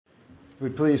If you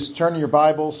would please turn to your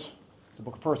Bibles to the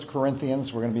book of 1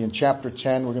 Corinthians. We're going to be in chapter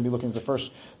 10. We're going to be looking at the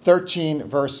first 13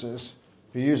 verses.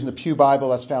 If you're using the Pew Bible,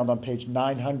 that's found on page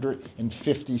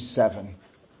 957.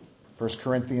 1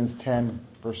 Corinthians 10,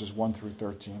 verses 1 through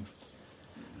 13.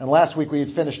 And last week we had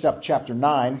finished up chapter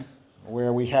 9,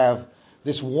 where we have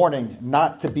this warning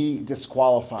not to be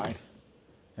disqualified.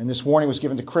 And this warning was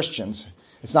given to Christians.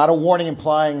 It's not a warning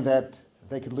implying that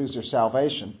they could lose their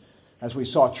salvation. As we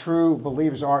saw, true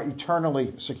believers are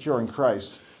eternally secure in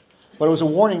Christ. But it was a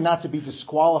warning not to be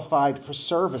disqualified for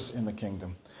service in the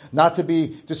kingdom. Not to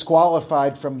be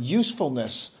disqualified from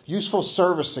usefulness, useful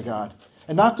service to God.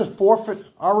 And not to forfeit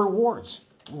our rewards.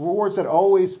 Rewards that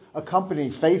always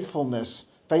accompany faithfulness,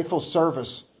 faithful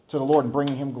service to the Lord and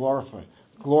bringing Him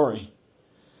glory.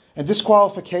 And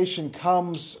disqualification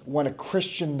comes when a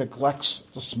Christian neglects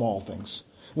the small things.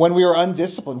 When we are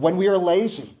undisciplined. When we are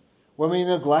lazy. When we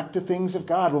neglect the things of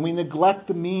God, when we neglect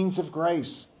the means of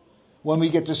grace, when we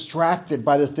get distracted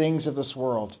by the things of this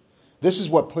world. This is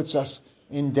what puts us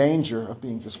in danger of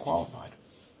being disqualified.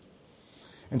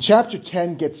 And chapter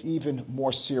 10 gets even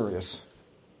more serious.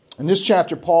 In this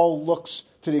chapter, Paul looks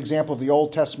to the example of the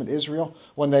Old Testament Israel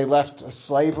when they left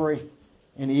slavery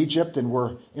in Egypt and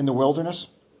were in the wilderness.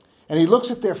 And he looks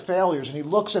at their failures and he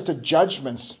looks at the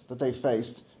judgments that they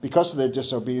faced because of their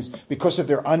disobedience, because of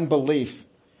their unbelief.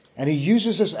 And he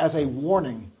uses this as a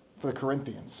warning for the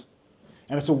Corinthians.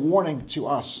 And it's a warning to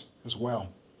us as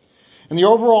well. And the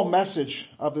overall message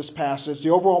of this passage,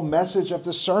 the overall message of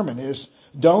this sermon is,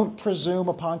 don't presume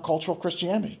upon cultural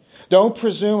Christianity. Don't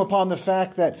presume upon the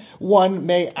fact that one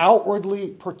may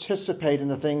outwardly participate in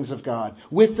the things of God,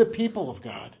 with the people of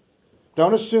God.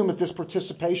 Don't assume that this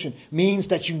participation means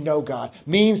that you know God,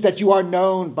 means that you are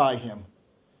known by Him.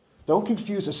 Don't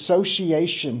confuse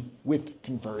association with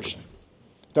conversion.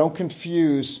 Don't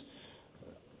confuse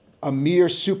a mere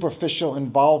superficial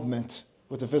involvement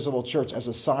with the visible church as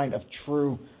a sign of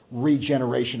true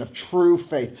regeneration, of true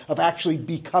faith, of actually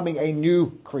becoming a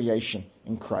new creation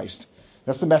in Christ.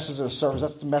 That's the message of the service.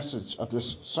 That's the message of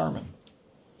this sermon.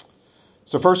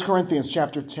 So 1 Corinthians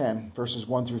chapter 10, verses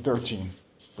 1 through 13.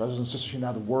 Brothers and sisters, hear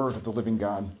now the word of the living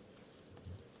God.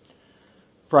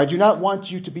 For I do not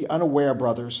want you to be unaware,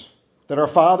 brothers, that our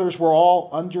fathers were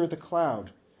all under the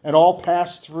cloud, and all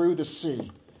passed through the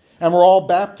sea, and were all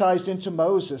baptized into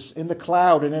Moses in the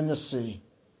cloud and in the sea.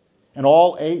 And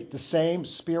all ate the same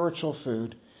spiritual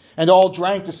food, and all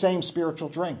drank the same spiritual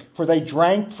drink, for they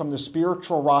drank from the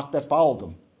spiritual rock that followed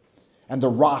them. And the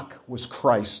rock was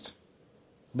Christ.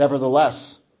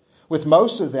 Nevertheless, with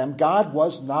most of them God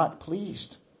was not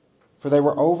pleased, for they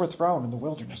were overthrown in the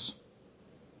wilderness.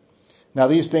 Now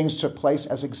these things took place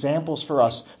as examples for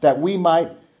us, that we might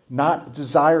not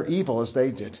desire evil as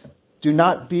they did. Do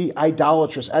not be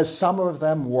idolatrous, as some of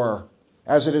them were.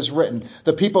 As it is written,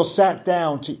 the people sat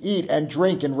down to eat and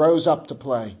drink and rose up to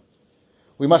play.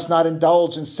 We must not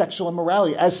indulge in sexual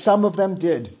immorality, as some of them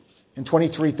did, and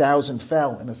 23,000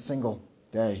 fell in a single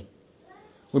day.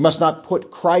 We must not put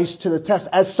Christ to the test,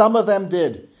 as some of them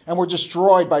did, and were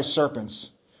destroyed by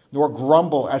serpents, nor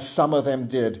grumble, as some of them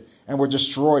did, and were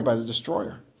destroyed by the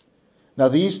destroyer. Now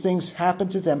these things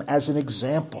happened to them as an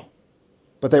example,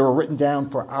 but they were written down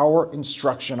for our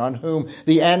instruction, on whom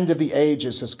the end of the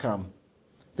ages has come.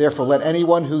 Therefore let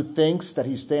anyone who thinks that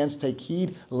he stands take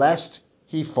heed, lest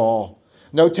he fall.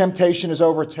 No temptation has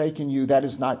overtaken you that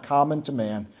is not common to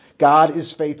man. God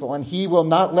is faithful, and He will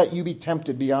not let you be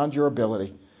tempted beyond your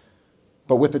ability.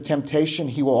 But with the temptation,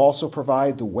 He will also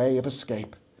provide the way of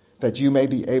escape, that you may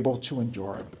be able to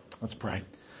endure it. Let's pray.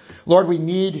 Lord, we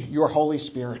need your Holy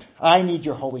Spirit. I need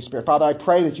your Holy Spirit. Father, I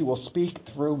pray that you will speak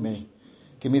through me.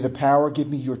 Give me the power. Give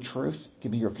me your truth.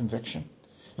 Give me your conviction.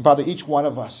 And Father, each one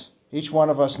of us,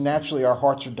 naturally our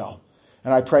hearts are dull.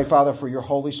 And I pray, Father, for your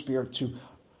Holy Spirit to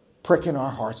prick in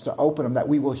our hearts, to open them, that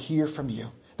we will hear from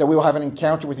you, that we will have an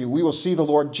encounter with you. We will see the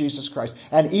Lord Jesus Christ.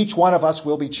 And each one of us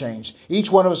will be changed. Each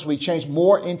one of us will be changed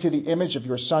more into the image of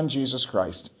your Son, Jesus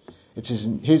Christ. It's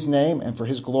in His name and for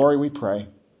His glory we pray.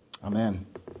 Amen.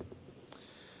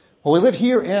 Well, we live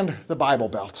here in the Bible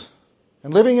Belt.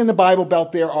 And living in the Bible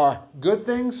Belt, there are good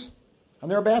things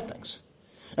and there are bad things.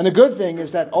 And the good thing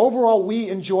is that overall we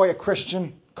enjoy a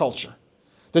Christian culture.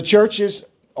 The church is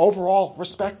overall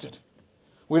respected.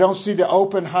 We don't see the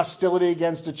open hostility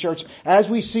against the church as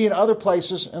we see in other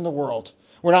places in the world.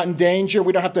 We're not in danger.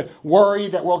 We don't have to worry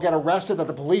that we'll get arrested, that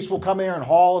the police will come here and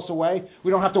haul us away.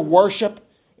 We don't have to worship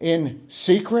in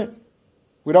secret.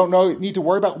 We don't need to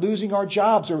worry about losing our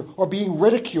jobs or being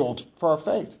ridiculed for our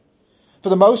faith. For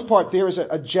the most part, there is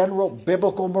a general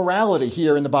biblical morality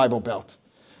here in the Bible Belt.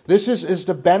 This is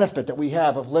the benefit that we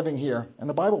have of living here in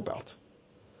the Bible Belt.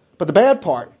 But the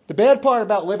bad part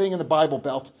about living in the Bible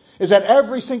Belt is that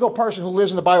every single person who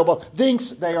lives in the Bible Belt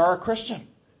thinks they are a Christian.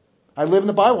 I live in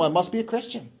the Bible, I must be a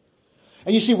Christian.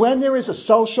 And you see, when there is a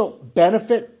social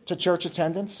benefit to church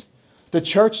attendance, the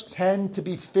church tend to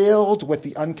be filled with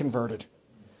the unconverted.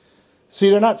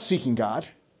 See, they're not seeking God.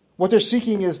 What they're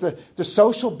seeking is the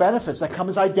social benefits that come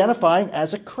as identifying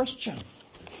as a Christian.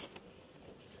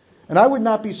 And I would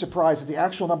not be surprised that the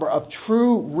actual number of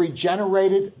true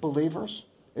regenerated believers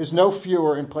is no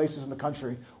fewer in places in the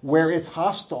country where it's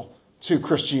hostile to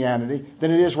Christianity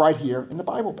than it is right here in the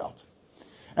Bible Belt.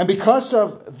 And because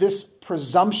of this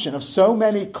presumption of so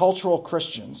many cultural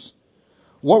Christians,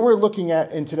 what we're looking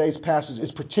at in today's passage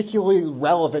is particularly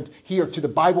relevant here to the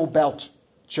Bible Belt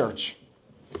church.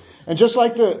 And just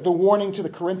like the warning to the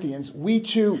Corinthians, we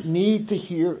too need to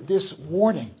hear this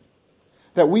warning.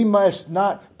 That we must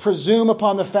not presume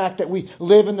upon the fact that we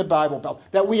live in the Bible Belt,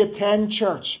 that we attend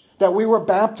church, that we were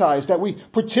baptized, that we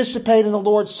participate in the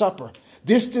Lord's Supper.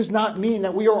 This does not mean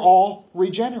that we are all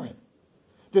regenerate.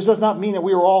 This does not mean that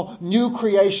we are all new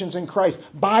creations in Christ,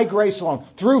 by grace alone,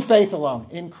 through faith alone,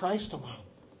 in Christ alone.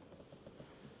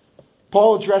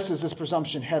 Paul addresses this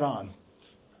presumption head on.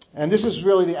 And this is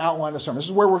really the outline of the sermon. This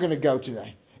is where we're going to go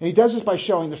today. And he does this by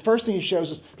showing, the first thing he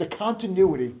shows is the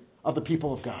continuity of the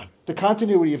people of God, the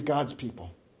continuity of God's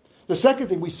people. The second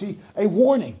thing we see, a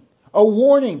warning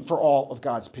for all of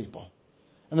God's people.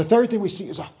 And the third thing we see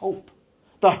is a hope,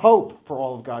 the hope for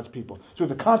all of God's people. So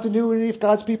the continuity of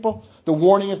God's people, the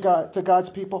warning of God to God's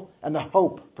people, and the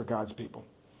hope for God's people.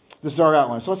 This is our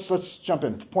outline. So let's jump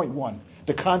in. Point 1,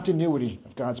 the continuity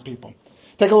of God's people.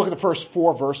 Take a look at the first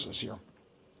 4 verses here.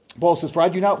 Paul says, "For I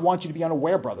do not want you to be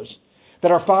unaware, brothers, that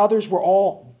our fathers were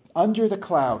all under the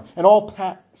cloud, and all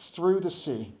passed through the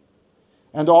sea,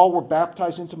 and all were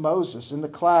baptized into Moses in the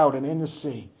cloud and in the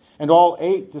sea, and all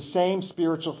ate the same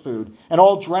spiritual food, and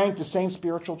all drank the same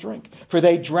spiritual drink. For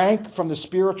they drank from the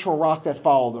spiritual rock that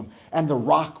followed them, and the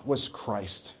rock was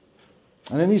Christ."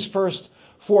 And in these first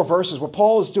 4 verses, what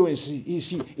Paul is doing is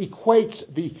he equates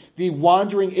the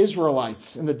wandering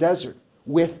Israelites in the desert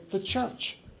with the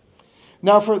church.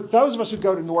 Now, for those of us who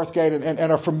go to Northgate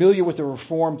and are familiar with the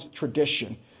Reformed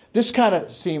tradition, this kind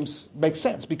of makes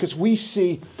sense because we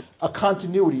see a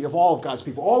continuity of all of God's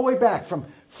people, all the way back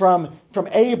from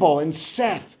Abel and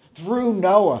Seth through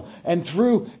Noah and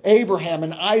through Abraham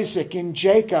and Isaac and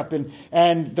Jacob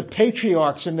and the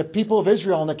patriarchs and the people of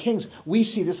Israel and the kings. We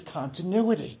see this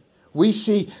continuity. We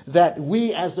see that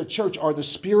we as the church are the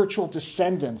spiritual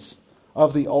descendants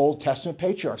of the Old Testament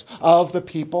patriarchs, of the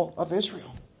people of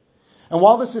Israel. And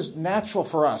while this is natural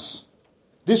for us,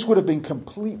 this would have been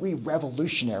completely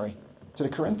revolutionary to the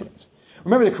Corinthians.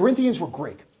 Remember, the Corinthians were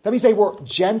Greek. That means they were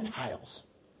Gentiles.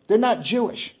 They're not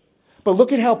Jewish. But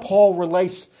look at how Paul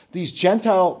relates these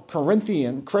Gentile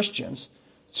Corinthian Christians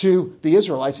to the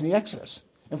Israelites in the Exodus.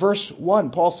 In verse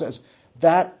 1, Paul says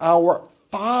that our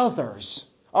fathers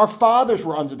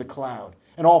were under the cloud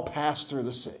and all passed through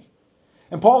the sea.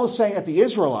 And Paul is saying that the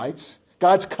Israelites,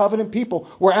 God's covenant people,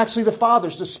 were actually the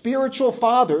fathers, the spiritual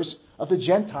fathers of the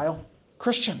Gentile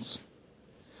Christians.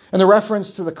 And the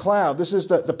reference to the cloud, this is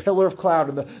the pillar of cloud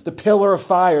and the pillar of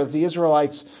fire that the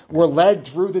Israelites were led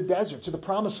through the desert to the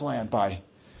promised land by.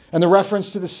 And the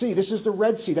reference to the sea, this is the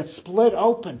Red Sea that split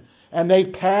open and they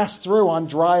passed through on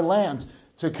dry land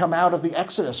to come out of the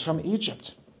Exodus from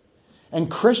Egypt. And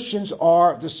Christians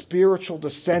are the spiritual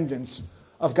descendants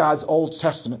of God's Old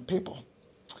Testament people.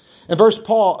 In verse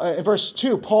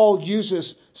 2, Paul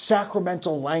uses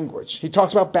sacramental language. He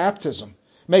talks about baptism,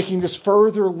 making this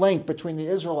further link between the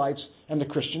Israelites and the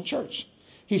Christian church.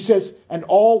 He says, and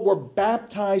all were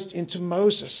baptized into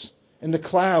Moses in the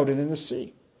cloud and in the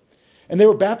sea. And they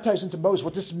were baptized into Moses.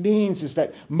 What this means is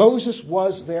that Moses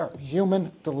was their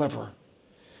human deliverer.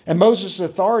 And Moses'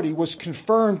 authority was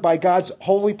confirmed by God's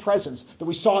holy presence that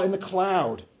we saw in the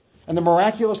cloud and the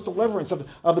miraculous deliverance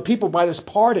of the people by this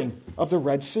parting of the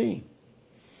Red Sea.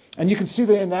 And you can see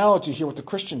the analogy here with the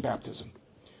Christian baptism.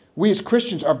 We as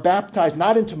Christians are baptized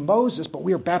not into Moses, but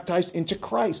we are baptized into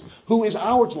Christ, who is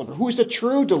our deliverer, who is the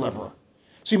true deliverer.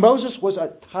 See, Moses was a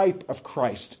type of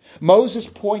Christ. Moses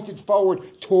pointed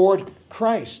forward toward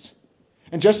Christ.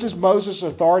 And just as Moses'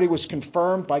 authority was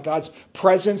confirmed by God's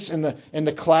presence in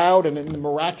the cloud and in the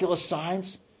miraculous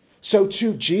signs, so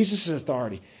too Jesus'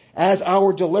 authority as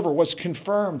our deliverer was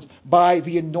confirmed by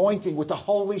the anointing with the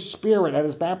Holy Spirit at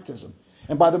his baptism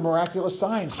and by the miraculous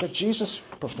signs that Jesus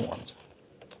performed.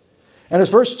 And as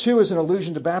verse 2 is an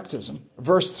allusion to baptism,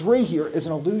 verse 3 here is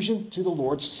an allusion to the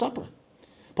Lord's Supper.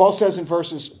 Paul says in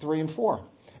verses 3 and 4,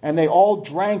 and they all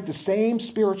drank the same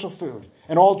spiritual food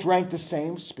and all drank the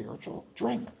same spiritual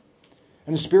drink.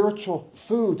 And the spiritual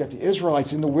food that the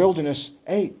Israelites in the wilderness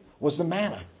ate was the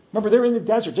manna. Remember, they're in the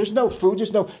desert. There's no food.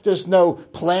 There's no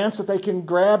plants that they can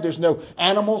grab. There's no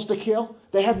animals to kill.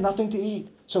 They had nothing to eat.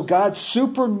 So God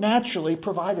supernaturally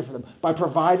provided for them by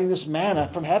providing this manna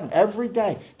from heaven. Every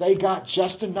day they got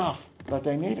just enough that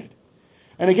they needed.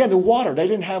 And again, the water. They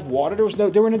didn't have water.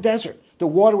 They were in a desert. The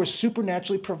water was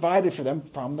supernaturally provided for them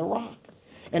from the rock.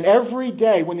 And every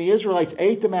day when the Israelites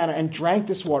ate the manna and drank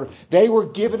this water, they were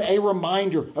given a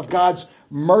reminder of God's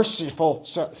merciful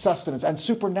sustenance and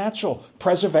supernatural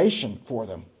preservation for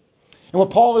them. And what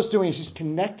Paul is doing is he's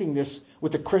connecting this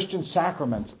with the Christian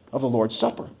sacrament of the Lord's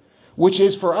Supper, which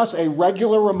is for us a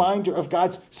regular reminder of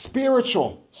God's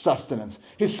spiritual sustenance,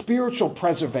 his spiritual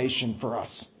preservation for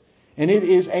us. And it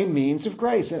is a means of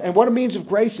grace. And what a means of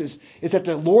grace is that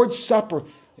the Lord's Supper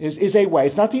is a way.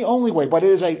 It's not the only way, but it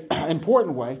is an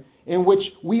important way in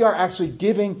which we are actually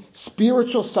giving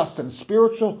spiritual sustenance,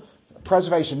 spiritual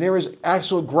preservation. There is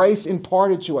actual grace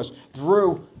imparted to us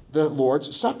through the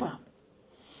Lord's Supper.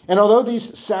 And although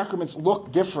these sacraments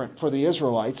look different for the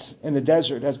Israelites in the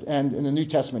desert and in the New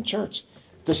Testament church,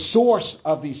 the source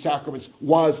of these sacraments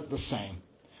was the same.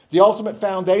 The ultimate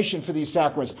foundation for these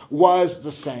sacraments was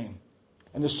the same.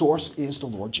 And the source is the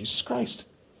Lord Jesus Christ.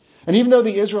 And even though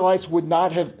the Israelites would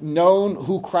not have known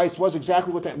who Christ was,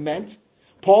 exactly what that meant,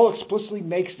 Paul explicitly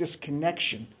makes this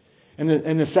connection in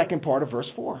the second part of verse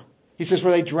 4. He says,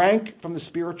 for they drank from the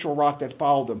spiritual rock that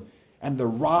followed them, and the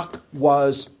rock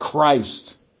was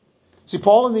Christ. See,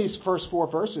 Paul in these first 4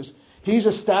 verses, he's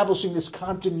establishing this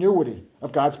continuity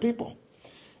of God's people.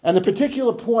 And the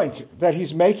particular point that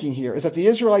he's making here is that the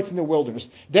Israelites in the wilderness,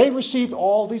 they received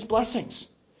all these blessings.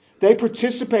 They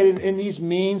participated in these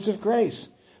means of grace.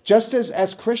 Just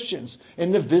as Christians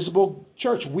in the visible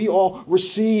church, we all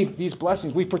receive these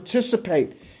blessings. We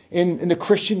participate in the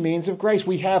Christian means of grace.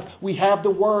 We have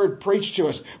the word preached to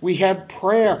us. We have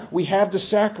prayer. We have the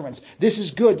sacraments. This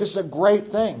is good. This is a great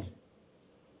thing.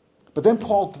 But then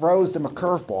Paul throws them a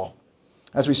curveball,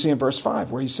 as we see in verse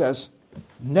 5, where he says,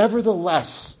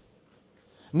 Nevertheless,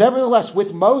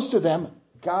 with most of them,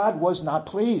 God was not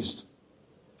pleased,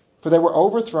 for they were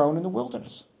overthrown in the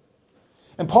wilderness.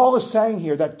 And Paul is saying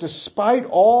here that despite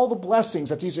all the blessings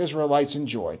that these Israelites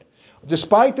enjoyed,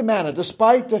 despite the manna,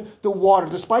 despite the water,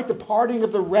 despite the parting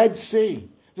of the Red Sea,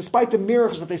 despite the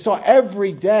miracles that they saw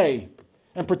every day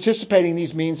and participating in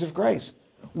these means of grace,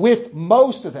 with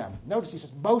most of them, notice he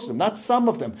says most of them, not some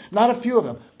of them, not a few of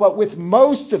them, but with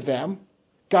most of them,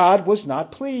 God was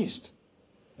not pleased.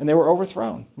 And they were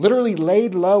overthrown, literally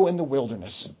laid low in the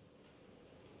wilderness.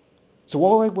 So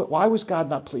why was God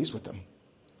not pleased with them?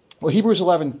 Well, Hebrews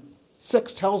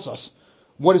 11:6 tells us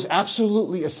what is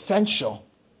absolutely essential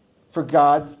for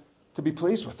God to be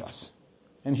pleased with us.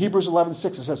 In Hebrews 11:6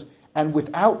 it says, and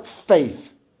without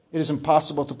faith it is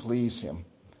impossible to please him.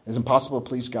 It is impossible to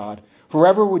please God. For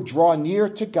whoever would draw near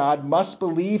to God must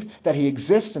believe that he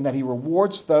exists and that he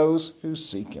rewards those who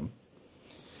seek him.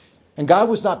 And God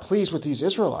was not pleased with these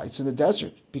Israelites in the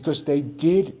desert because they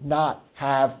did not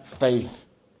have faith.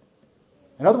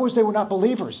 In other words, they were not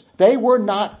believers. They were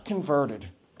not converted.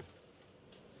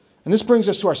 And this brings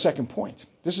us to our second point.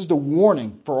 This is the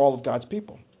warning for all of God's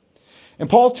people. And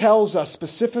Paul tells us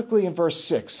specifically in verse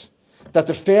 6 that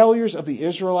the failures of the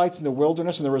Israelites in the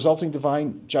wilderness and the resulting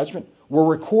divine judgment were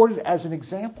recorded as an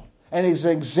example. And as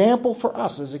an example for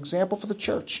us, as an example for the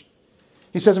church.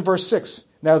 He says in verse 6,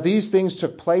 now these things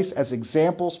took place as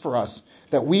examples for us,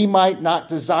 that we might not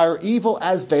desire evil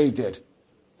as they did.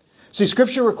 See,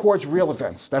 Scripture records real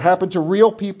events that happened to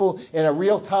real people in a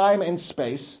real time and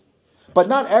space. But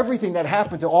not everything that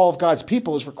happened to all of God's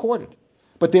people is recorded.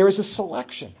 But there is a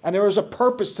selection, and there is a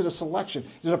purpose to the selection.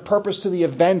 There's a purpose to the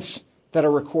events that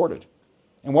are recorded.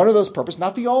 And one of those purposes,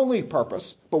 not the only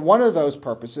purpose, but one of those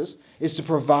purposes is to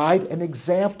provide an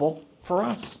example for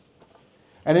us.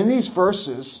 And in these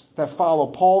verses that follow,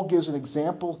 Paul gives an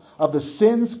example of the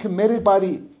sins committed by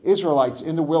the Israelites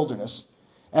in the wilderness.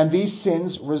 And these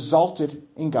sins resulted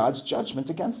in God's judgment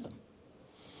against them.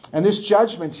 And this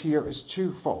judgment here is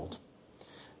twofold.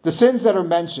 The sins that are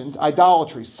mentioned,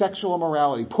 idolatry, sexual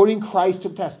immorality, putting Christ to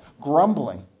the test,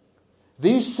 grumbling,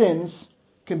 these sins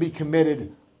can be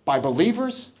committed by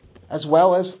believers as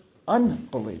well as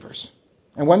unbelievers.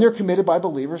 And when they're committed by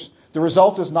believers, the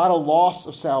result is not a loss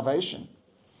of salvation,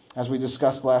 as we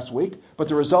discussed last week, but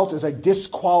the result is a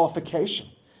disqualification.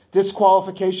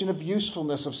 Disqualification of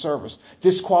usefulness of service,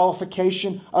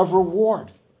 disqualification of reward,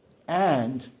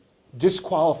 and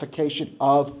disqualification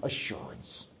of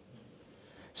assurance.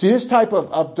 See, this type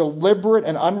of deliberate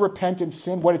and unrepentant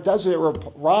sin, what it does is it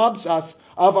robs us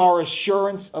of our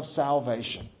assurance of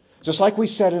salvation. Just like we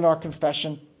said in our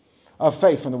confession of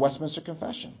faith from the Westminster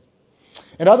Confession.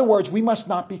 In other words, we must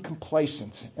not be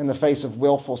complacent in the face of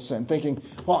willful sin, thinking,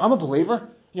 well, I'm a believer.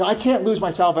 I can't lose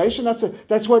my salvation.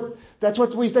 That's what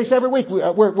they say every week.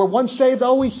 We're once saved,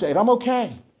 always saved. I'm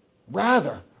okay.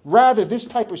 Rather, this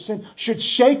type of sin should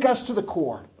shake us to the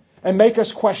core and make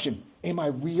us question, am I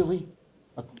really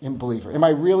a believer? Am I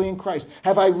really in Christ?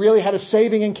 Have I really had a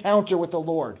saving encounter with the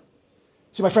Lord?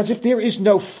 See, my friends, if there is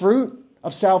no fruit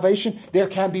of salvation, there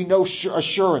can be no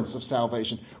assurance of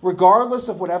salvation, regardless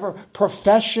of whatever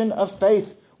profession of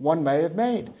faith one may have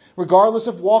made, regardless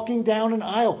of walking down an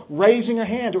aisle, raising a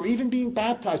hand, or even being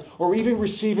baptized, or even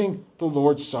receiving the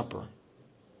Lord's Supper.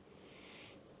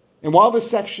 And while this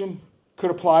section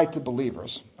could apply to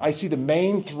believers, I see the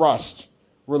main thrust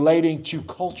relating to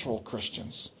cultural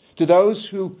Christians, to those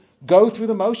who go through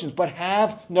the motions but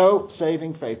have no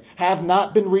saving faith, have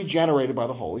not been regenerated by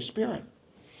the Holy Spirit.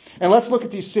 And let's look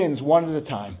at these sins one at a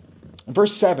time. In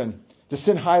verse 7, the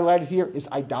sin highlighted here is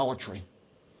idolatry.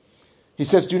 He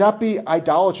says, do not be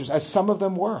idolaters, as some of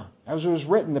them were. As it was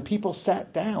written, the people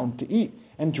sat down to eat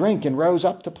and drink and rose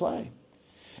up to play.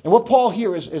 And what Paul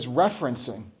here is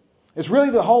referencing is really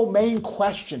the whole main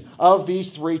question of these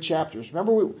three chapters.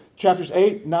 Remember chapters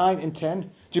 8, 9, and 10? Do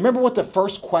you remember what the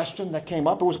first question that came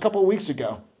up? It was a couple of weeks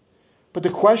ago. But the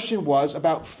question was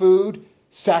about food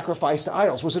sacrificed to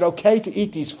idols. Was it okay to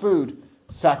eat these food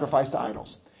sacrificed to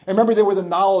idols? And remember, there were the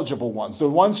knowledgeable ones, the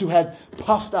ones who had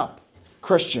puffed up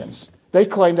Christians. They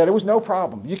claimed that it was no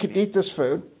problem. You could eat this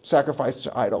food sacrificed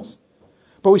to idols.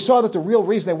 But we saw that the real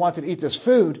reason they wanted to eat this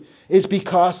food is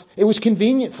because it was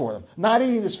convenient for them. Not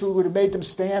eating this food would have made them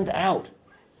stand out.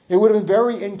 It would have been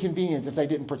very inconvenient if they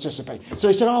didn't participate. So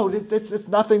they said, it's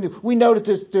nothing. We know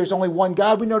that there's only one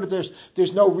God. We know that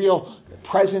there's no real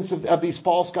presence of these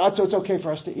false gods, so it's okay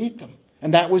for us to eat them.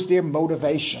 And that was their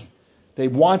motivation. They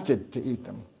wanted to eat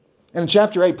them. And in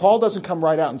chapter 8, Paul doesn't come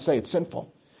right out and say it's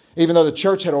sinful, even though the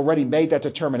church had already made that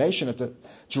determination at the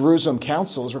Jerusalem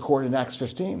Council, as recorded in Acts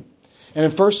 15. And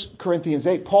in 1 Corinthians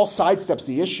 8, Paul sidesteps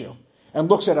the issue and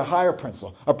looks at a higher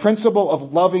principle, a principle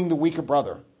of loving the weaker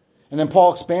brother. And then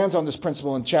Paul expands on this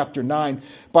principle in chapter 9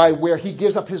 by where he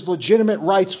gives up his legitimate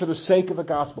rights for the sake of the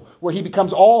gospel, where he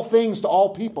becomes all things to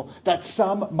all people, that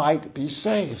some might be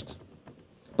saved.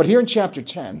 But here in chapter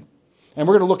 10, and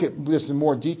we're going to look at this in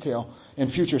more detail in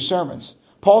future sermons,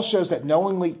 Paul shows that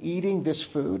knowingly eating this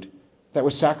food that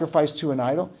was sacrificed to an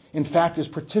idol, in fact, is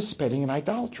participating in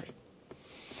idolatry.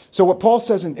 So what Paul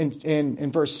says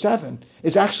in verse 7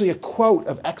 is actually a quote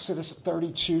of Exodus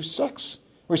 32:6,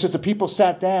 where he says the people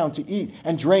sat down to eat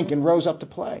and drink and rose up to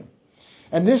play.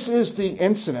 And this is the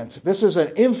incident. This is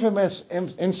an infamous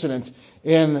incident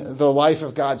in the life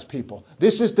of God's people.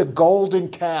 This is the golden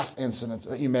calf incident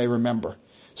that you may remember.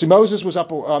 See, Moses was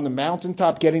up on the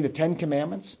mountaintop getting the 10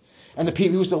 Commandments. And he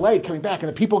was delayed coming back, and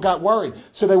the people got worried.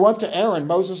 So they went to Aaron,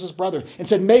 Moses' brother, and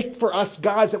said, make for us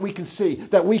gods that we can see,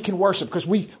 that we can worship, because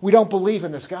we don't believe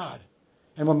in this God.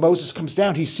 And when Moses comes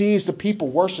down, he sees the people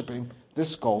worshiping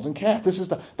this golden calf. This is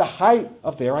the height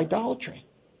of their idolatry.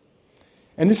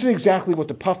 And this is exactly what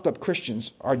the puffed up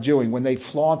Christians are doing when they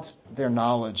flaunt their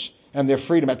knowledge and their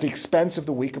freedom at the expense of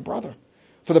the weaker brother,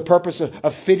 for the purpose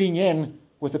of fitting in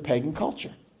with the pagan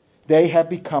culture. They have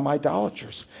become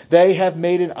idolaters. They have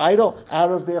made an idol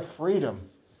out of their freedom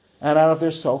and out of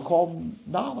their so-called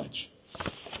knowledge.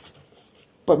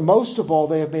 But most of all,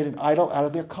 they have made an idol out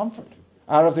of their comfort,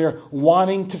 out of their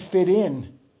wanting to fit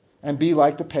in and be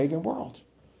like the pagan world.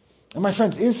 And my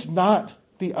friends, is not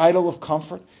the idol of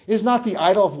comfort, is not the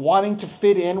idol of wanting to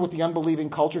fit in with the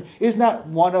unbelieving culture, is not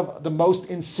one of the most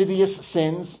insidious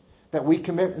sins that we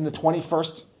commit in the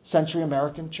 21st century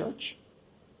American church?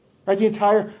 Right? The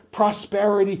entire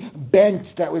prosperity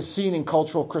bent that was seen in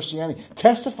cultural Christianity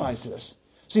testifies to this.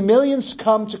 See, millions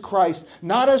come to Christ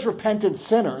not as repentant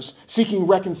sinners seeking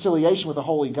reconciliation with a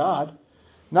holy God,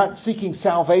 not seeking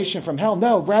salvation from hell.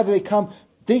 No, rather they come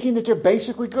thinking that they're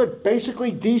basically good, basically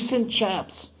decent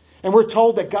chaps. And we're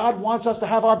told that God wants us to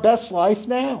have our best life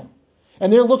now.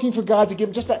 And they're looking for God to give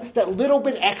them just that little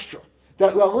bit extra,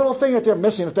 that little thing that they're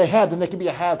missing. If they had, then they could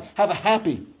have a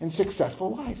happy and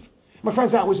successful life. My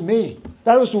friends, that was me.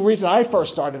 That was the reason I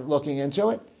first started looking into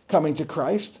it, coming to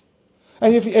Christ.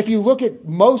 And if you look at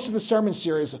most of the sermon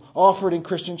series offered in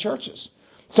Christian churches,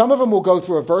 some of them will go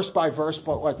through a verse-by-verse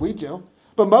like we do,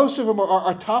 but most of them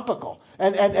are topical.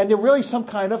 And they're really some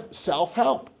kind of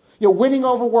self-help. Winning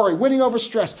over worry, winning over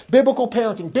stress, biblical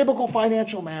parenting, biblical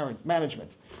financial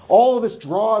management. All of this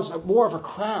draws more of a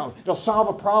crowd. It'll solve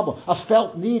a problem, a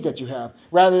felt need that you have,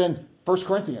 rather than 1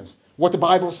 Corinthians, what the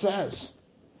Bible says.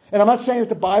 And I'm not saying that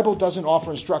the Bible doesn't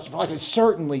offer instruction for life. It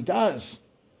certainly does.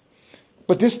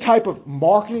 But this type of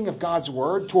marketing of God's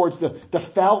word towards the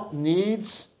felt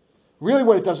needs, really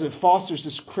what it does is it fosters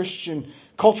this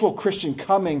cultural Christian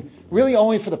coming really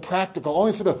only for the practical,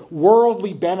 only for the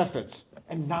worldly benefits,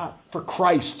 and not for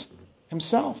Christ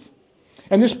himself.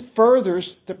 And this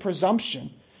furthers the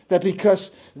presumption that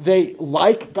because they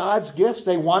like God's gifts,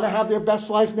 they want to have their best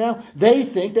life now, they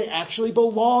think they actually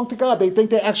belong to God. They think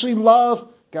they actually love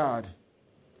God.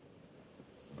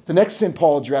 The next sin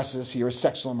Paul addresses here is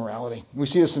sexual immorality. We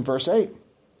see this in verse 8.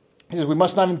 He says, we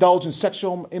must not indulge in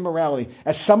sexual immorality,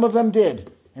 as some of them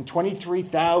did, and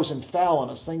 23,000 fell on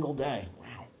a single day.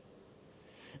 Wow.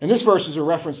 And this verse is a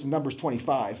reference to Numbers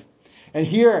 25. And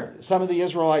here, some of the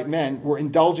Israelite men were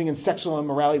indulging in sexual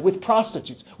immorality with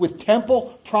prostitutes, with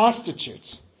temple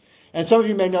prostitutes. And some of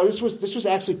you may know this was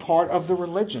actually part of the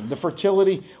religion, the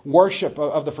fertility worship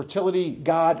of the fertility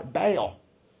god Baal.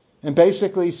 And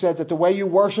basically said that the way you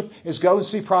worship is go and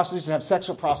see prostitutes and have sex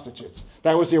with prostitutes.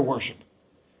 That was their worship.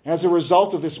 As a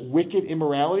result of this wicked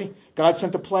immorality, God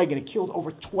sent a plague and it killed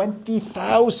over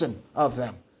 20,000 of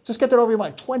them. Just get that over your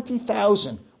mind.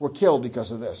 20,000 were killed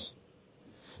because of this.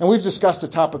 And we've discussed the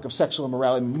topic of sexual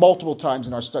immorality multiple times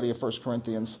in our study of 1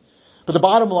 Corinthians. But the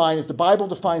bottom line is the Bible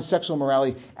defines sexual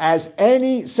immorality as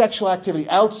any sexual activity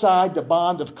outside the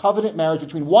bond of covenant marriage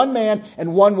between one man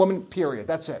and one woman, period.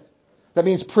 That's it. That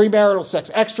means premarital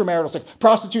sex, extramarital sex,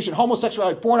 prostitution,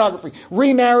 homosexuality, pornography,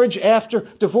 remarriage after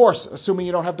divorce, assuming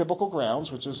you don't have biblical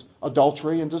grounds, which is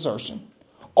adultery and desertion.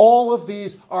 All of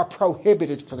these are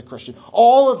prohibited for the Christian.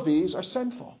 All of these are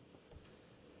sinful.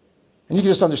 And you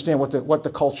can just understand what the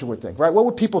culture would think, right? What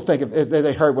would people think if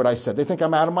they heard what I said? They think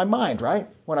I'm out of my mind, right?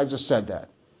 When I just said that.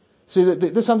 See,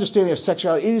 this understanding of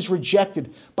sexuality, it is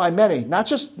rejected by many, not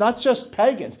just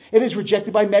pagans. It is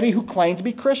rejected by many who claim to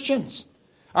be Christians.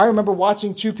 I remember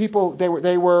watching two people. They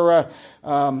were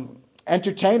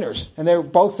entertainers, and they were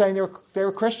both saying they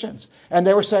were Christians, and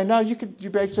they were saying, no, you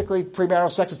basically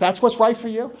premarital sex. If that's what's right for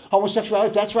you, homosexuality,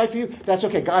 if that's right for you, that's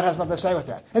okay. God has nothing to say with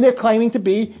that. And they're claiming to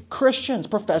be Christians,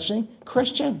 professing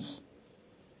Christians.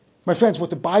 My friends,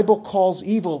 what the Bible calls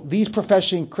evil, these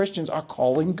professing Christians are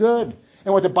calling good.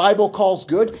 And what the Bible calls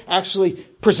good, actually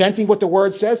presenting what the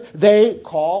Word says, they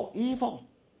call evil.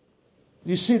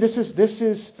 You see, this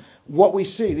is what we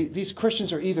see. These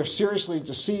Christians are either seriously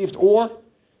deceived or,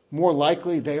 more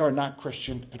likely, they are not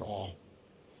Christian at all.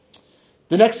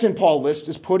 The next sin Paul lists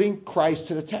is putting Christ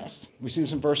to the test. We see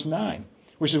this in verse 9,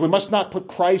 which says, we must not put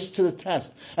Christ to the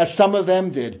test, as some of them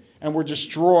did, and were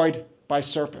destroyed by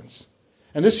serpents.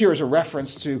 And this here is a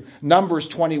reference to Numbers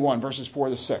 21, verses 4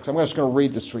 to 6. I'm just going to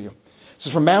read this for you. It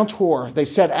says, from Mount Hor they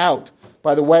set out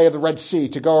by the way of the Red Sea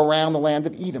to go around the land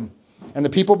of Edom. And the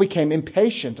people became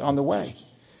impatient on the way.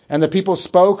 And the people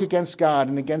spoke against God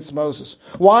and against Moses.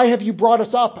 Why have you brought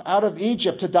us up out of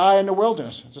Egypt to die in the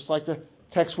wilderness? Just like the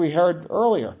text we heard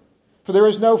earlier. For there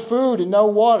is no food and no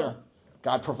water.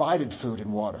 God provided food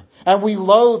and water. And we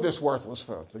loathe this worthless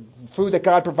food. The food that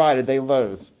God provided, they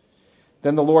loathed.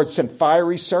 Then the Lord sent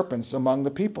fiery serpents among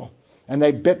the people. And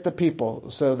they bit the people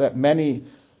so that many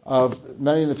of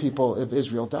the people of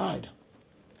Israel died.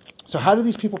 So how did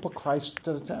these people put Christ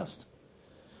to the test?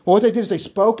 Well, what they did is they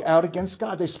spoke out against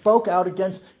God. They spoke out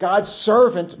against God's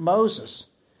servant, Moses.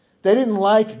 They didn't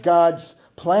like God's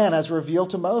plan as revealed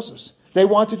to Moses. They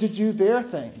wanted to do their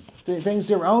thing, things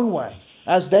their own way,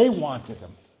 as they wanted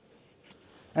them.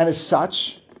 And as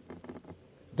such,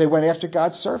 they went after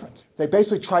God's servant. They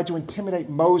basically tried to intimidate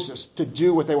Moses to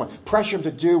do what they wanted, pressure him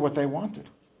to do what they wanted.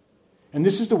 And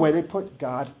this is the way they put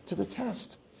God to the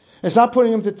test. It's not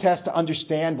putting him to the test to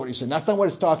understand what he said. That's not what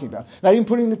it's talking about. Not even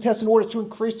putting him to the test in order to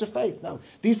increase their faith. No,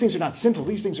 these things are not sinful.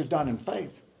 These things are done in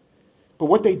faith. But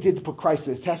what they did to put Christ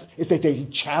to the test is that they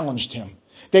challenged him.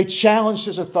 They challenged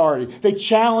his authority. They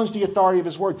challenged the authority of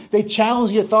his word. They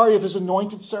challenged the authority of his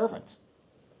anointed servant.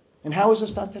 And how is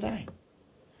this done today?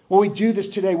 Well, we do this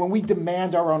today when we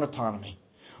demand our own autonomy.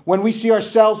 When we see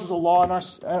ourselves as a law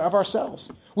of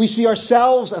ourselves. We see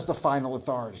ourselves as the final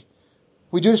authority.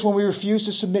 We do this when we refuse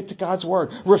to submit to God's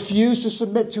word, refuse to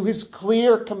submit to his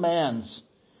clear commands,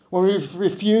 when we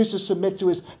refuse to submit to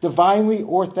his divinely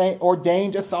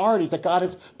ordained authorities that God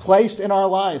has placed in our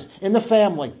lives, in the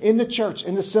family, in the church,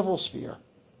 in the civil sphere.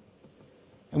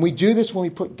 And we do this when we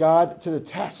put God to the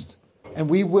test, and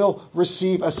we will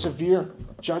receive a severe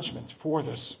judgment for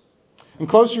this. And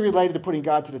closely related to putting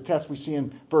God to the test, we see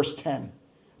in verse 10,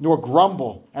 nor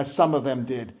grumble as some of them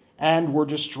did, and were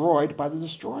destroyed by the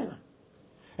destroyer.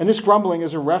 And this grumbling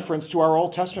is a reference to our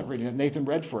Old Testament reading that Nathan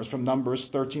read for us from Numbers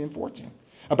 13 and 14,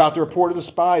 about the report of the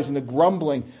spies and the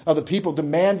grumbling of the people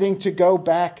demanding to go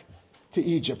back to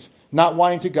Egypt, not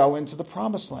wanting to go into the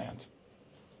promised land.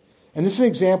 And this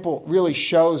example really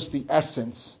shows the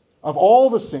essence of all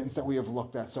the sins that we have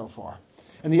looked at so far.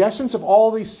 And the essence of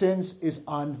all these sins is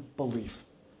unbelief.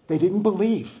 They didn't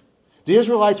believe. The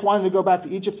Israelites wanted to go back to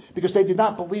Egypt because they did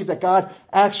not believe that God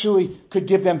actually could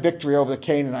give them victory over the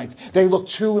Canaanites. They looked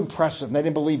too impressive, and they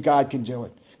didn't believe God can do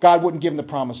it. God wouldn't give them the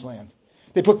promised land.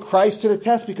 They put Christ to the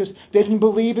test because they didn't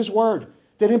believe his word.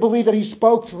 They didn't believe that he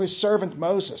spoke through his servant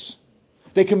Moses.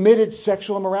 They committed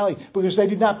sexual immorality because they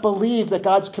did not believe that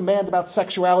God's command about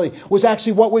sexuality was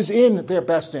actually what was in their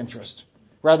best interest.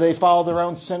 Rather, they followed their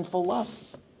own sinful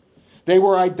lusts. They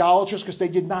were idolaters because they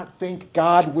did not think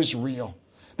God was real.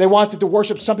 They wanted to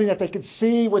worship something that they could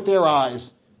see with their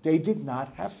eyes. They did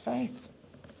not have faith.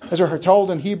 As we're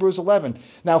told in Hebrews 11,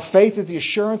 now faith is the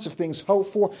assurance of things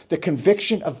hoped for, the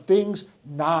conviction of things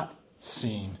not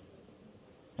seen.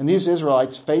 And these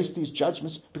Israelites faced these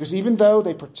judgments because even though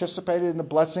they participated in the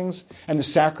blessings and the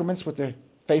sacraments with the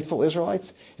faithful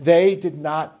Israelites, they did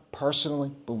not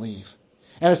personally believe.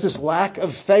 And it's this lack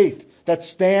of faith that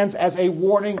stands as a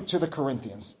warning to the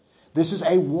Corinthians. This is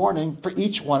a warning for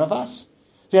each one of us.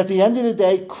 See, at the end of the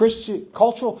day,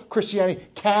 cultural Christianity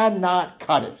cannot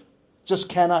cut it. Just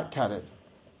cannot cut it.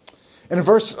 And in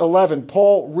verse 11,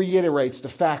 Paul reiterates the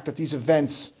fact that these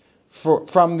events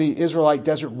from the Israelite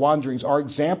desert wanderings are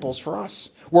examples for us.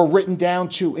 Were written down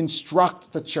to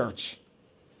instruct the church.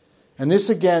 And this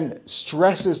again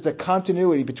stresses the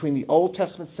continuity between the Old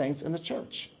Testament saints and the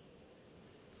church.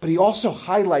 But he also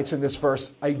highlights in this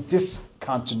verse a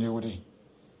discontinuity.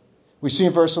 We see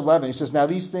in verse 11, he says, now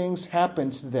these things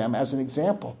happened to them as an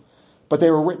example, but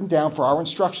they were written down for our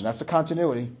instruction. That's the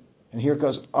continuity. And here it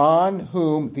goes, on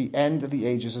whom the end of the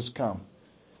ages has come.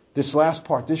 This last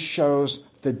part, this shows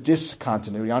the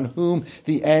discontinuity, on whom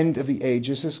the end of the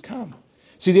ages has come.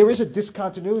 See, there is a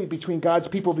discontinuity between God's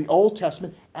people of the Old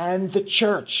Testament and the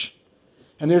church.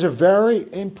 And there's a very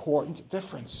important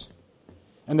difference.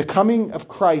 And the coming of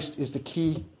Christ is the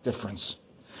key difference.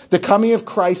 The coming of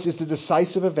Christ is the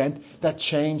decisive event that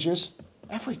changes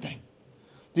everything.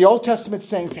 The Old Testament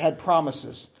saints had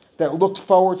promises that looked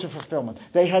forward to fulfillment.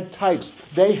 They had types.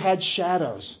 They had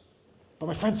shadows. But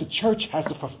my friends, the church has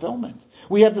the fulfillment.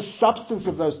 We have the substance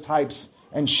of those types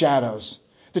and shadows.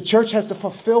 The church has the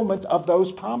fulfillment of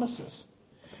those promises.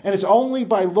 And it's only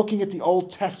by looking at the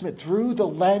Old Testament through the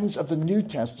lens of the New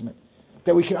Testament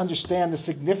that we can understand the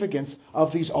significance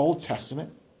of these Old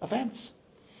Testament events.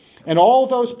 And all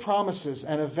those promises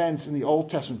and events in the Old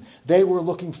Testament, they were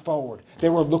looking forward. They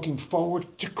were looking forward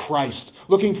to Christ,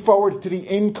 looking forward to the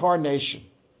incarnation.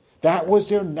 That was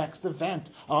their next event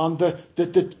on the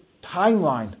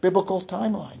timeline, biblical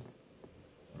timeline.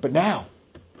 But now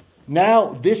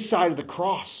this side of the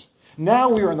cross, now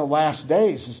we are in the last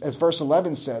days, as verse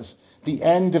 11 says, the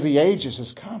end of the ages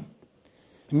has come.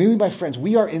 And maybe, my friends,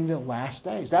 we are in the last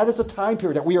days. That is the time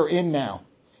period that we are in now.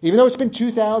 Even though it's been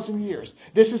 2,000 years,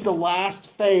 this is the last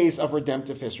phase of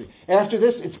redemptive history. After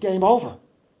this, it's game over.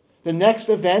 The next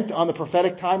event on the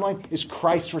prophetic timeline is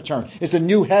Christ's return. It's the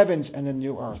new heavens and the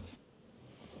new earth.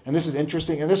 And this is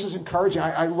interesting, and this is encouraging.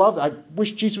 I love it. I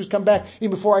wish Jesus would come back even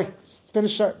before I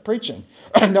finish preaching.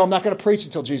 No, I'm not going to preach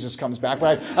until Jesus comes back,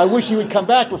 but I wish he would come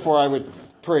back before I would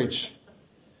preach.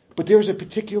 But there's a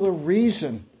particular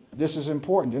reason this is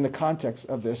important in the context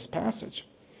of this passage.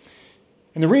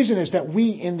 And the reason is that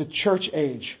we in the church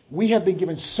age, we have been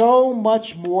given so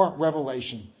much more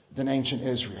revelation than ancient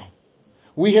Israel.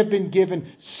 We have been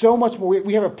given so much more.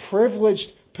 We have a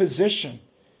privileged position.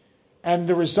 And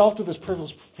the result of this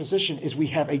privileged position is we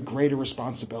have a greater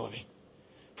responsibility.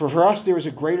 For us, there is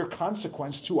a greater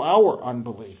consequence to our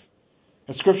unbelief.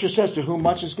 As Scripture says, to whom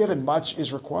much is given, much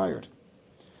is required.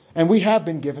 And we have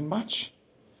been given much.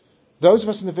 Those of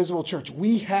us in the visible church,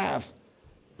 we have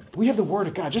the Word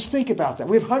of God. Just think about that.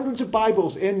 We have hundreds of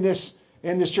Bibles in this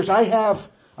church. I have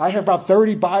about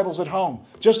 30 Bibles at home.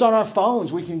 Just on our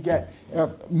phones, we can get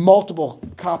multiple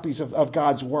copies of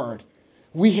God's Word.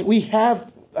 We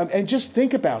have, and just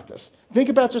think about this. Think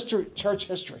about just church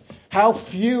history. How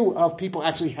few of people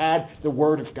actually had the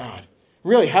Word of God.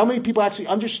 Really, how many people actually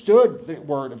understood the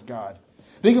Word of God?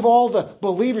 Think of all the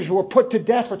believers who were put to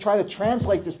death for trying to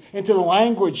translate this into the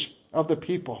language of the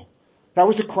people. That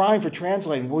was the crime for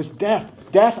translating. It was death.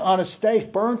 Death on a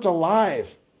stake, burnt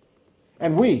alive.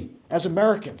 And we, as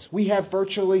Americans, we have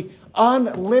virtually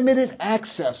unlimited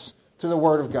access to the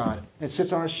Word of God. It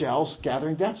sits on our shelves,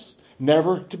 gathering dust,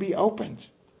 never to be opened.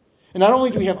 And not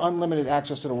only do we have unlimited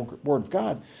access to the Word of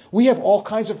God, we have all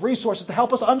kinds of resources to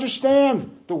help us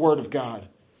understand the Word of God.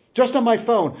 Just on my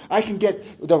phone, I can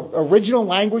get the original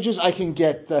languages, I can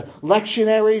get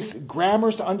lectionaries,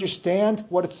 grammars to understand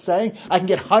what it's saying. I can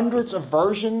get hundreds of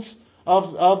versions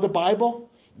of the Bible.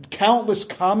 countless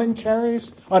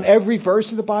commentaries on every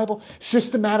verse of the Bible,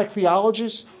 systematic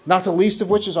theologies, not the least of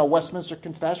which is our Westminster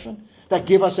Confession, that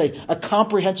give us a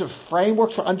comprehensive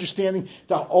framework for understanding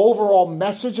the overall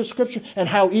message of Scripture and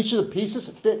how each of the pieces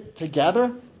fit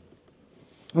together.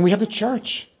 And we have the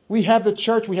church. We have the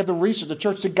church. We have the research, the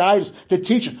church to guide us, to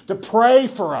teach us, to pray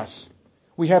for us.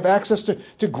 We have access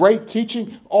to great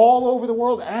teaching all over the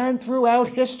world and throughout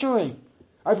history.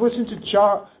 I've listened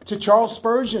to Charles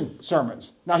Spurgeon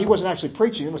sermons. Now, he wasn't actually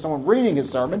preaching. It was someone reading his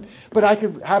sermon. But I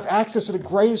could have access to the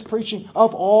greatest preaching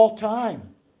of all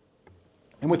time.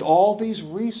 And with all these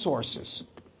resources,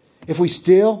 if we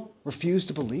still refuse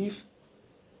to believe,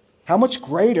 how much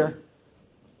greater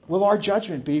will our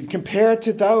judgment be compared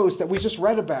to those that we just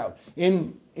read about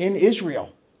in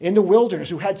Israel, in the wilderness,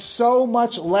 who had so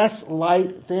much less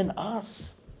light than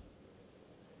us?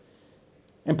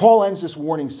 And Paul ends this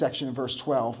warning section in verse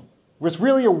 12 with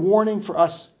really a warning for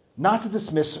us not to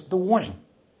dismiss the warning.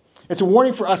 It's a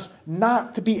warning for us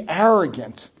not to be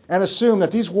arrogant and assume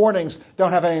that these warnings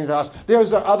don't have anything to us.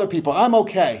 There's other people. I'm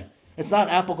okay. It's not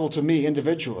applicable to me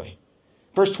individually.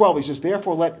 Verse 12, he says,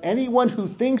 therefore let anyone who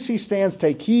thinks he stands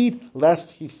take heed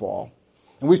lest he fall.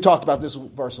 And we've talked about this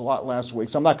verse a lot last week,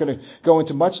 so I'm not going to go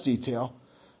into much detail.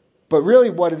 But really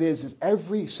what it is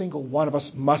every single one of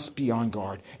us must be on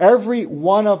guard. Every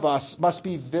one of us must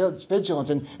be vigilant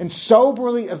and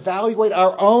soberly evaluate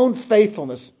our own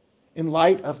faithfulness in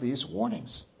light of these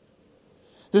warnings.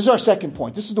 This is our second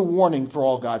point. This is the warning for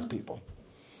all God's people.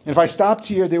 And if I stopped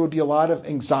here, there would be a lot of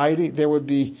anxiety. There would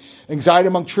be anxiety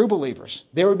among true believers.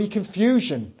 There would be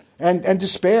confusion and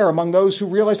despair among those who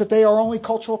realize that they are only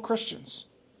cultural Christians.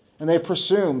 And they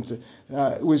presumed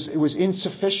it was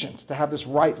insufficient to have this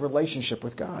right relationship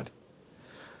with God.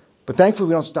 But thankfully,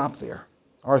 we don't stop there.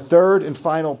 Our third and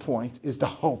final point is the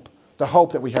hope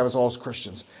that we have as all as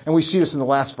Christians. And we see this in the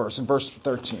last verse, in verse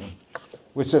 13,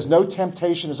 which says, no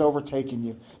temptation has overtaken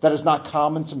you that is not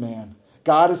common to man.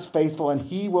 God is faithful, and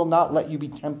he will not let you be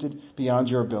tempted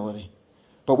beyond your ability.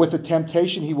 But with the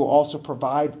temptation, he will also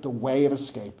provide the way of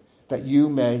escape, that you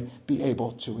may be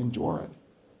able to endure it.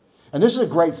 And this is a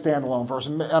great standalone verse.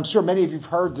 I'm sure many of you have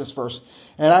heard this verse.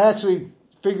 And I actually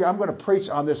figure I'm going to preach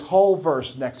on this whole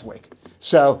verse next week.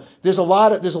 So there's a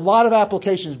lot of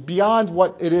applications beyond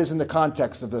what it is in the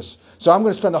context of this. So I'm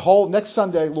going to spend the whole next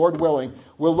Sunday, Lord willing,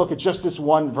 we'll look at just this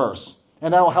one verse.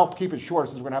 And that will help keep it short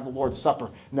since we're going to have the Lord's Supper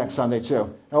next Sunday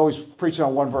too. Always preaching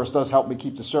on one verse does help me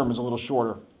keep the sermons a little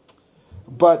shorter.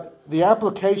 But the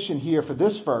application here for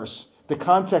this verse, the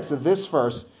context of this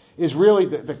verse, is really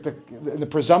the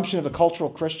presumption of the cultural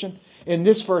Christian. In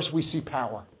this verse, we see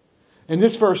power. In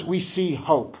this verse, we see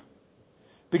hope.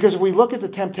 Because if we look at the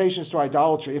temptations to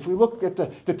idolatry, if we look at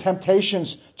the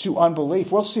temptations to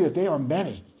unbelief, we'll see that they are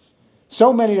many.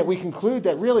 So many that we conclude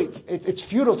that really it's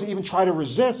futile to even try to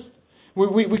resist.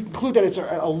 We conclude that it's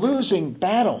a losing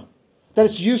battle, that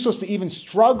it's useless to even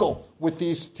struggle with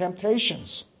these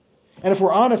temptations. And if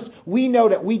we're honest, we know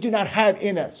that we do not have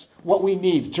in us what we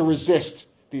need to resist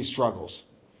these struggles.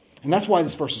 And that's why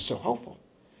this verse is so hopeful.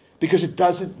 Because it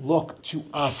doesn't look to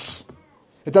us.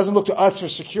 It doesn't look to us for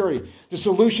security. The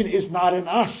solution is not in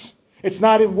us. It's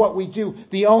not in what we do.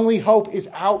 The only hope is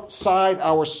outside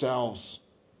ourselves.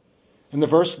 And the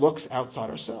verse looks outside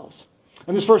ourselves.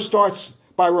 And this verse starts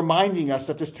by reminding us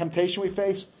that this temptation we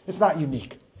face, it's not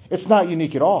unique. It's not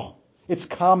unique at all. It's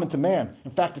common to man.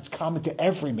 In fact, it's common to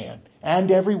every man and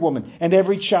every woman and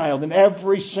every child and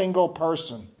every single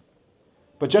person.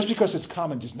 But just because it's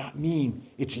common does not mean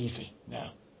it's easy. No.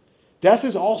 Death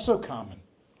is also common,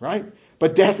 right?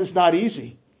 But death is not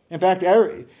easy. In fact,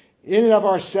 in and of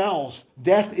ourselves,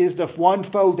 death is the one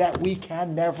foe that we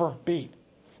can never beat.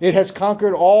 It has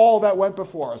conquered all that went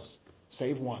before us,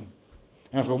 save one.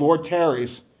 And if the Lord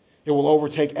tarries, it will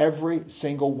overtake every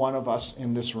single one of us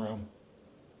in this room.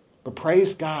 But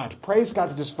praise God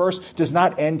that this verse does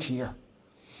not end here.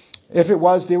 If it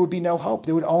was, there would be no hope.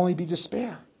 There would only be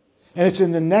despair. And it's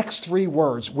in the next three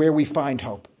words where we find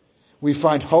hope. We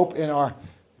find hope in our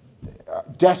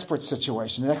desperate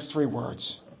situation. The next three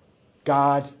words.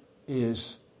 God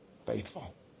is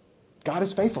faithful. God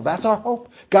is faithful. That's our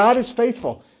hope. God is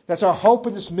faithful. That's our hope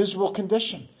in this miserable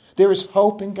condition. There is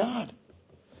hope in God.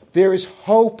 There is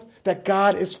hope that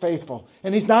God is faithful.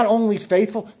 And he's not only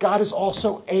faithful, God is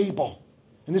also able.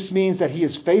 And this means that he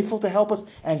is faithful to help us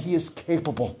and he is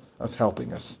capable of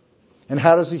helping us. And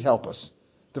how does he help us?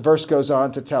 The verse goes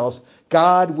on to tell us,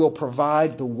 God will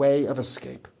provide the way of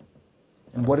escape.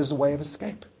 And what is the way of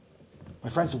escape? My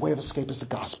friends, the way of escape is the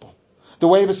gospel. The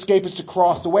way of escape is the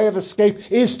cross. The way of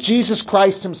escape is Jesus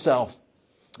Christ himself.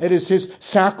 It is his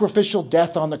sacrificial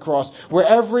death on the cross, where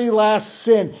every last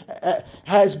sin of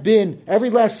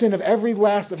every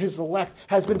last of his elect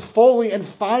has been fully and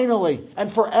finally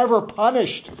and forever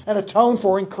punished and atoned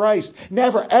for in Christ,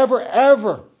 never, ever,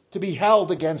 ever to be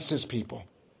held against his people.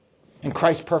 And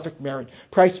Christ's perfect merit,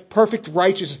 Christ's perfect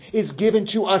righteousness is given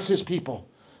to us, his people,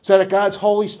 so that God's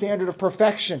holy standard of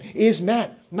perfection is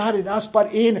met, not in us,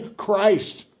 but in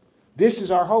Christ. This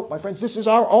is our hope, my friends. This is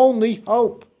our only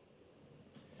hope.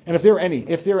 And if there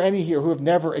are any here who have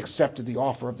never accepted the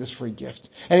offer of this free gift,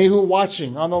 any who are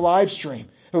watching on the live stream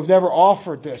who have never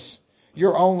offered this,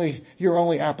 your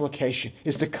only application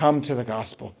is to come to the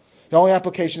gospel. The only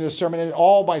application of the sermon and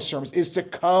all my sermons is to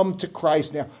come to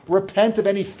Christ now. Repent of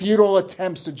any futile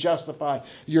attempts to justify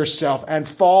yourself and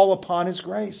fall upon his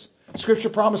grace. Scripture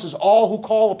promises all who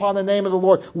call upon the name of the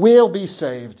Lord will be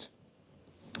saved.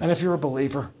 And if you're a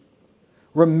believer,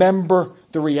 remember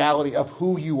the reality of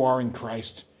who you are in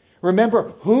Christ.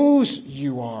 Remember whose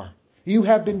you are. You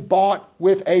have been bought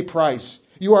with a price.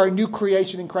 You are a new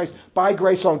creation in Christ by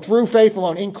grace alone, through faith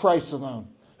alone, in Christ alone.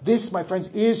 This, my friends,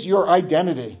 is your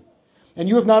identity. And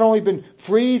you have not only been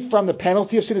freed from the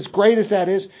penalty of sin, as great as that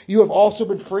is, you have also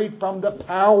been freed from the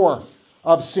power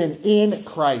of sin in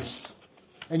Christ.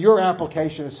 And your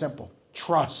application is simple.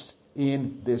 Trust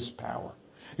in this power.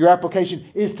 Your application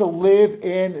is to live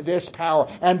in this power.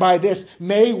 And by this,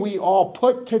 may we all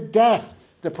put to death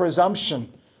the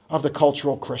presumption of the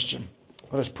cultural Christian.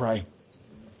 Let us pray.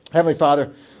 Heavenly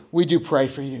Father, we do pray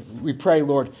for you. We pray,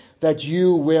 Lord, that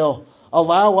you will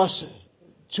allow us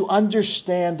to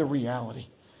understand the reality.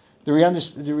 The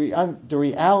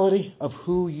reality of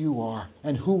who you are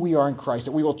and who we are in Christ.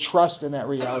 That we will trust in that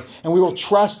reality. And we will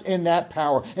trust in that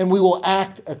power. And we will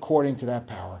act according to that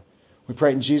power. We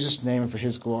pray in Jesus' name and for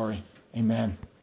his glory. Amen.